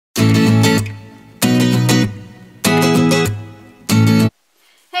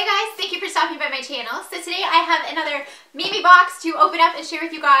channel. So today I have another MEMEBOX to open up and share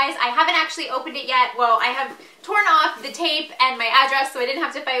with you guys. I haven't actually opened it yet. Well, I have torn off the tape and my address, so I didn't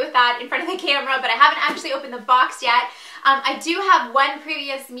have to fight with that in front of the camera, but I haven't actually opened the box yet. I do have one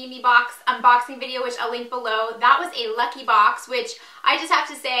previous MEMEBOX unboxing video, which I'll link below. That was a lucky box, which I just have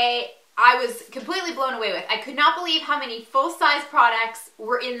to say, I was completely blown away with. I could not believe how many full-size products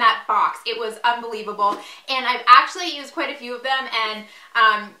were in that box. It was unbelievable. And I've actually used quite a few of them and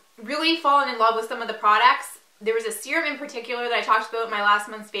really fallen in love with some of the products. There was a serum in particular that I talked about in my last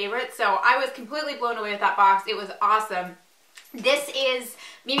month's favorite, so I was completely blown away with that box. It was awesome. This is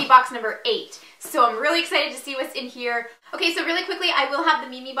MEMEBOX number 8, so I'm really excited to see what's in here. Okay, so really quickly, I will have the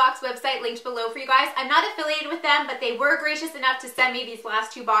MEMEBOX website linked below for you guys. I'm not affiliated with them, but they were gracious enough to send me these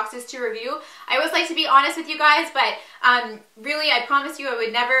last 2 boxes to review. I always like to be honest with you guys, but really, I promise you I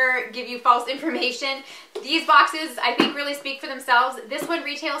would never give you false information. These boxes, I think, really speak for themselves. This one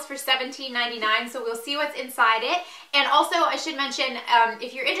retails for $17.99, so we'll see what's inside it. And also, I should mention,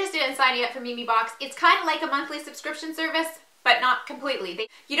 if you're interested in signing up for MEMEBOX, it's kind of like a monthly subscription service, but not completely.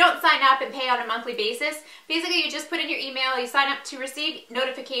 You don't sign up and pay on a monthly basis. Basically, you just put in your email, you sign up to receive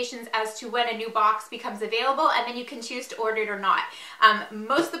notifications as to when a new box becomes available, and then you can choose to order it or not.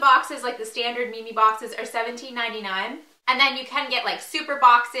 Most of the boxes, like the standard MEMEBOXes, are $17.99. And then you can get like super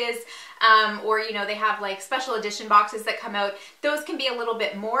boxes, or you know, they have like special edition boxes that come out. Those can be a little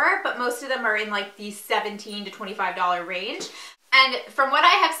bit more, but most of them are in like the $17 to $25 range. And from what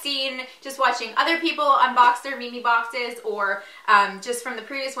I have seen, just watching other people unbox their MEMEBOXes, or just from the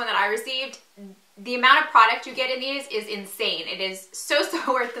previous one that I received, the amount of product you get in these is insane. It is so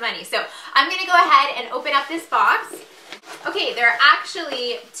worth the money. So I'm going to go ahead and open up this box. Okay, there are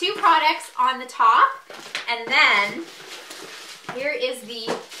actually 2 products on the top, and then here is the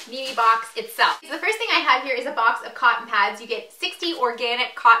MEMEBOX itself. So the first thing I have here is a box of cotton pads. You get 60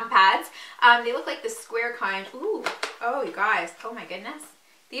 organic cotton pads. They look like the square kind. Ooh, oh you guys, oh my goodness.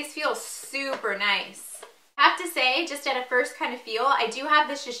 These feel super nice. I have to say, just at a first kind of feel, I do have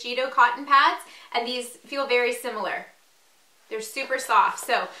the Shiseido cotton pads, and these feel very similar. They're super soft,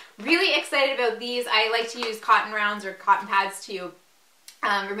 so really excited about these. I like to use cotton rounds or cotton pads to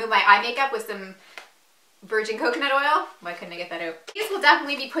remove my eye makeup with some virgin coconut oil. Why couldn't I get that out? These will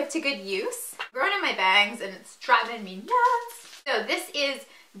definitely be put to good use. I'm growing in my bangs and it's driving me nuts. So this is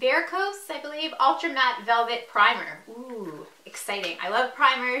Varicose, I believe, Ultra Matte Velvet Primer. Ooh, exciting. I love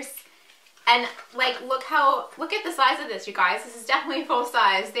primers. And like, look at the size of this, you guys. This is definitely full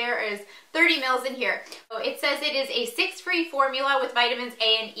size. There is 30 mils in here. So it says it is a 6-free formula with vitamins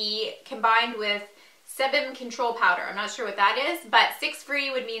A and E combined with sebum control powder. I'm not sure what that is, but 6-free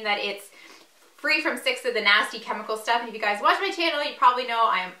would mean that it's free from 6 of the nasty chemical stuff. And if you guys watch my channel, you probably know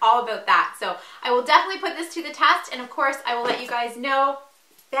I am all about that. So I will definitely put this to the test, and of course I will let you guys know,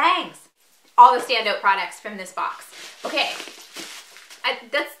 bangs, all the standout products from this box. Okay,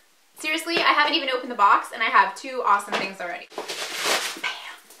 seriously, I haven't even opened the box and I have 2 awesome things already. Bam.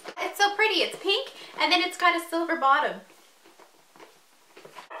 It's so pretty. It's pink and then it's got a silver bottom.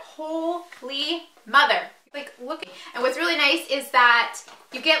 Holy mother. Like, look. And what's really nice is that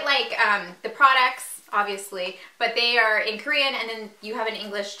you get like the products, obviously, but they are in Korean, and then you have an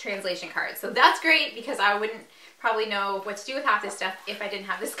English translation card. So that's great, because I wouldn't probably know what to do with half this stuff if I didn't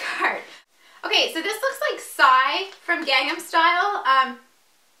have this card. Okay, so this looks like Psy from Gangnam Style.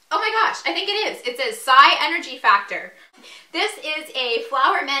 Oh my gosh, I think it is. It says Psy Energy Factor. This is a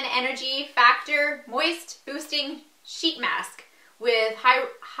Flower Men Energy Factor Moist Boosting Sheet Mask with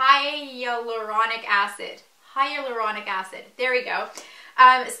hyaluronic acid. Hyaluronic acid. There we go.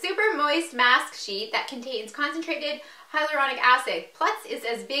 Super moist mask sheet that contains concentrated hyaluronic acid. Plus is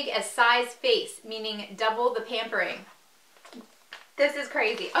as big as Psy's face, meaning double the pampering. This is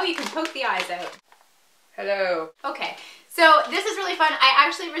crazy. Oh, you can poke the eyes out. Hello. Okay, so this is really fun. I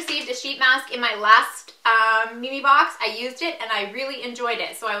actually received a sheet mask in my last MEMEBOX. I used it and I really enjoyed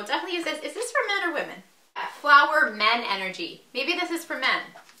it. So I will definitely use this. Is this for men or women? Flower Men Energy. Maybe this is for men.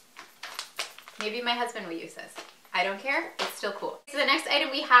 Maybe my husband will use this. I don't care. It's still cool. So the next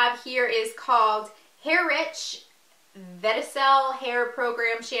item we have here is called Hair Rich Veticel Hair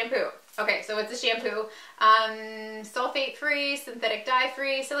Program Shampoo. Okay, so it's a shampoo. Sulfate free, synthetic dye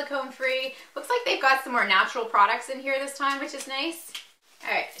free, silicone free. Looks like they've got some more natural products in here this time, which is nice.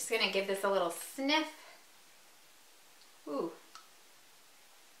 All right, just gonna give this a little sniff. Ooh.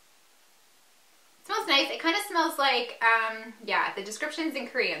 Smells nice. It kind of smells like, yeah, the description's in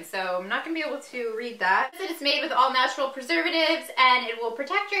Korean, so I'm not going to be able to read that. It says it's made with all natural preservatives, and it will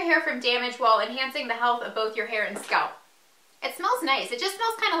protect your hair from damage while enhancing the health of both your hair and scalp. It smells nice. It just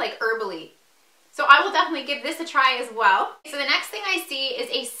smells kind of like herbally. So I will definitely give this a try as well. So the next thing I see is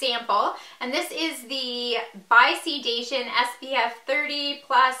a sample, and this is the Biocidation SPF 30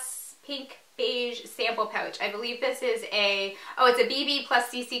 plus pink beige sample pouch. I believe this is a, oh, it's a BB plus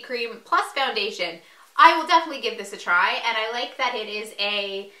CC cream plus foundation. I will definitely give this a try, and I like that it is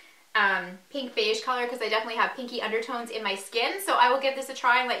a pink beige color because I definitely have pinky undertones in my skin. So I will give this a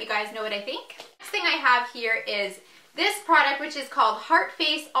try and let you guys know what I think. Next thing I have here is this product, which is called Heart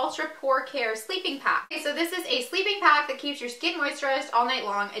Face Ultra Pore Care Sleeping Pack. Okay, so this is a sleeping pack that keeps your skin moisturized all night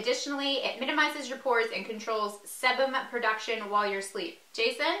long. Additionally, it minimizes your pores and controls sebum production while you're asleep.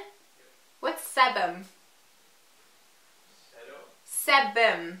 Jason, what's sebum? Sebum.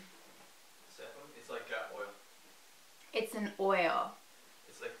 Sebum? It's like oil. It's an oil.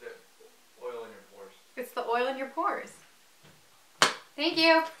 It's like the oil in your pores. It's the oil in your pores. Thank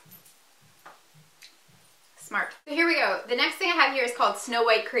you. Smart. So here we go. The next thing I have here is called Snow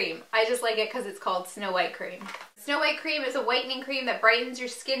White Cream. I just like it because it's called Snow White Cream. Snow White Cream is a whitening cream that brightens your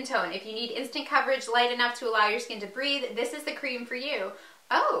skin tone. If you need instant coverage light enough to allow your skin to breathe, this is the cream for you.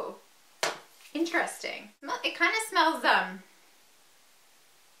 Oh, interesting. It kind of smells, I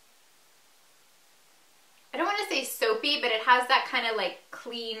don't want to say soapy, but it has that kind of like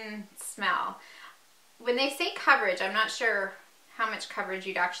clean smell. When they say coverage, I'm not sure how much coverage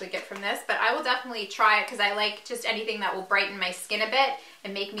you'd actually get from this, but I will definitely try it because I like just anything that will brighten my skin a bit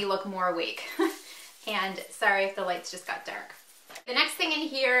and make me look more awake. And sorry if the lights just got dark. The next thing in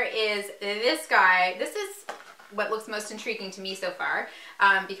here is this guy. This is what looks most intriguing to me so far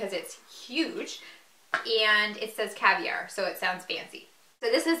because it's huge and it says caviar, so it sounds fancy.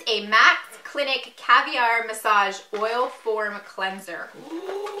 So this is a Max Clinic Caviar Massage Oil Form Cleanser.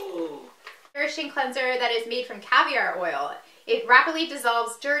 Ooh. Nourishing cleanser that is made from caviar oil. It rapidly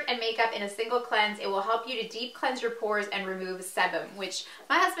dissolves dirt and makeup in a single cleanse. It will help you to deep cleanse your pores and remove sebum, which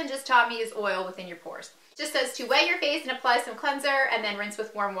my husband just taught me is oil within your pores. It just says to wet your face and apply some cleanser and then rinse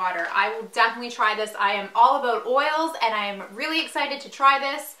with warm water. I will definitely try this. I am all about oils and I am really excited to try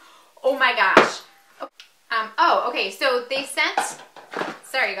this. Oh my gosh. Oh, okay, so they sent,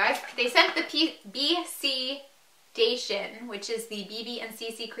 sorry guys, they sent the Biocidation, which is the BB and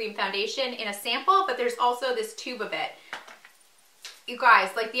CC cream foundation, in a sample, but there's also this tube of it. You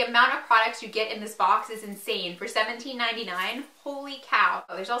guys, like the amount of products you get in this box is insane. For $17.99, holy cow.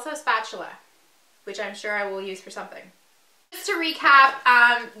 Oh, there's also a spatula, which I'm sure I will use for something. Just to recap,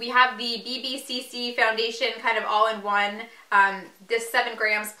 we have the BBCC foundation kind of all in one. This 7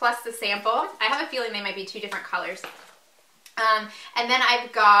 grams plus the sample. I have a feeling they might be 2 different colors. And then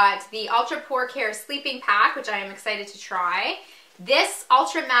I've got the Ultra Pore Care Sleeping Pack, which I am excited to try. This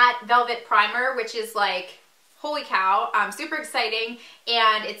Ultra Matte Velvet Primer, which is like, holy cow, super exciting.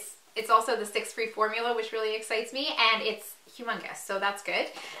 And it's also the 6-free formula, which really excites me, and it's humongous, so that's good.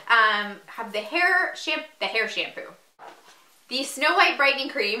 Have the hair shampoo. The Snow White Brightening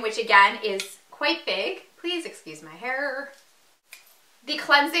Cream, which again is quite big. Please excuse my hair. The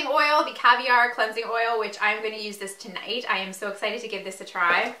cleansing oil, the caviar cleansing oil, which I'm going to use this tonight. I am so excited to give this a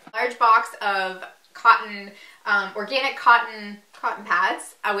try. Large box of cotton, organic cotton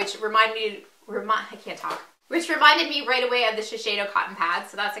pads, which reminded me right away of the Shiseido cotton pads,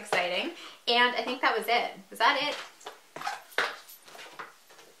 so that's exciting. And I think that was it. Was that it?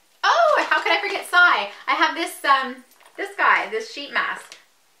 Oh, how could I forget Sai? I have this sheet mask.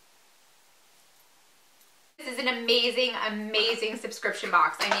 This is an amazing, amazing subscription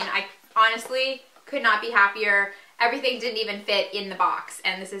box. I mean, I honestly could not be happier. Everything didn't even fit in the box,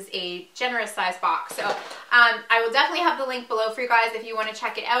 and this is a generous size box. So I will definitely have the link below for you guys if you want to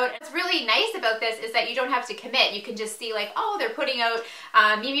check it out. What's really nice about this is that you don't have to commit. You can just see like, oh, they're putting out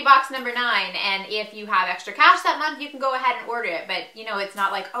MEMEBOX number 9, and if you have extra cash that month, you can go ahead and order it. But you know, it's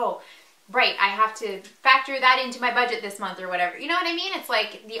not like, oh, right, I have to factor that into my budget this month or whatever. You know what I mean? It's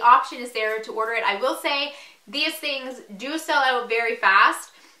like the option is there to order it. I will say these things do sell out very fast.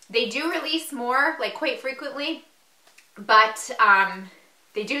 They do release more, like quite frequently, but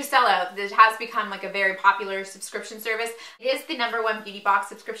they do sell out. It has become like a very popular subscription service. It is the #1 beauty box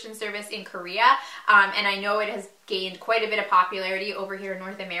subscription service in Korea, and I know it has gained quite a bit of popularity over here in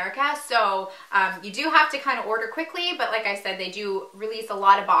North America. So you do have to kind of order quickly, but like I said, they do release a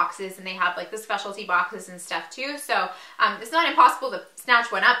lot of boxes, and they have like the specialty boxes and stuff too. So it's not impossible to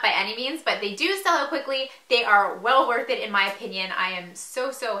snatch one up by any means, but they do sell out quickly. They are well worth it in my opinion. I am so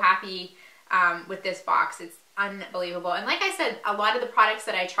happy with this box. It's unbelievable. And like I said, a lot of the products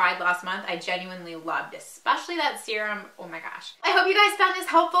that I tried last month, I genuinely loved, especially that serum. Oh my gosh. I hope you guys found this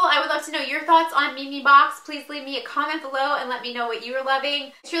helpful. I would love to know your thoughts on MEMEBOX. Please leave me a comment below and let me know what you are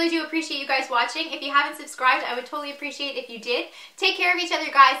loving. I truly do appreciate you guys watching. If you haven't subscribed, I would totally appreciate if you did. Take care of each other,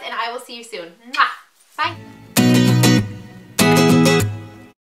 guys, and I will see you soon. Mwah! Bye.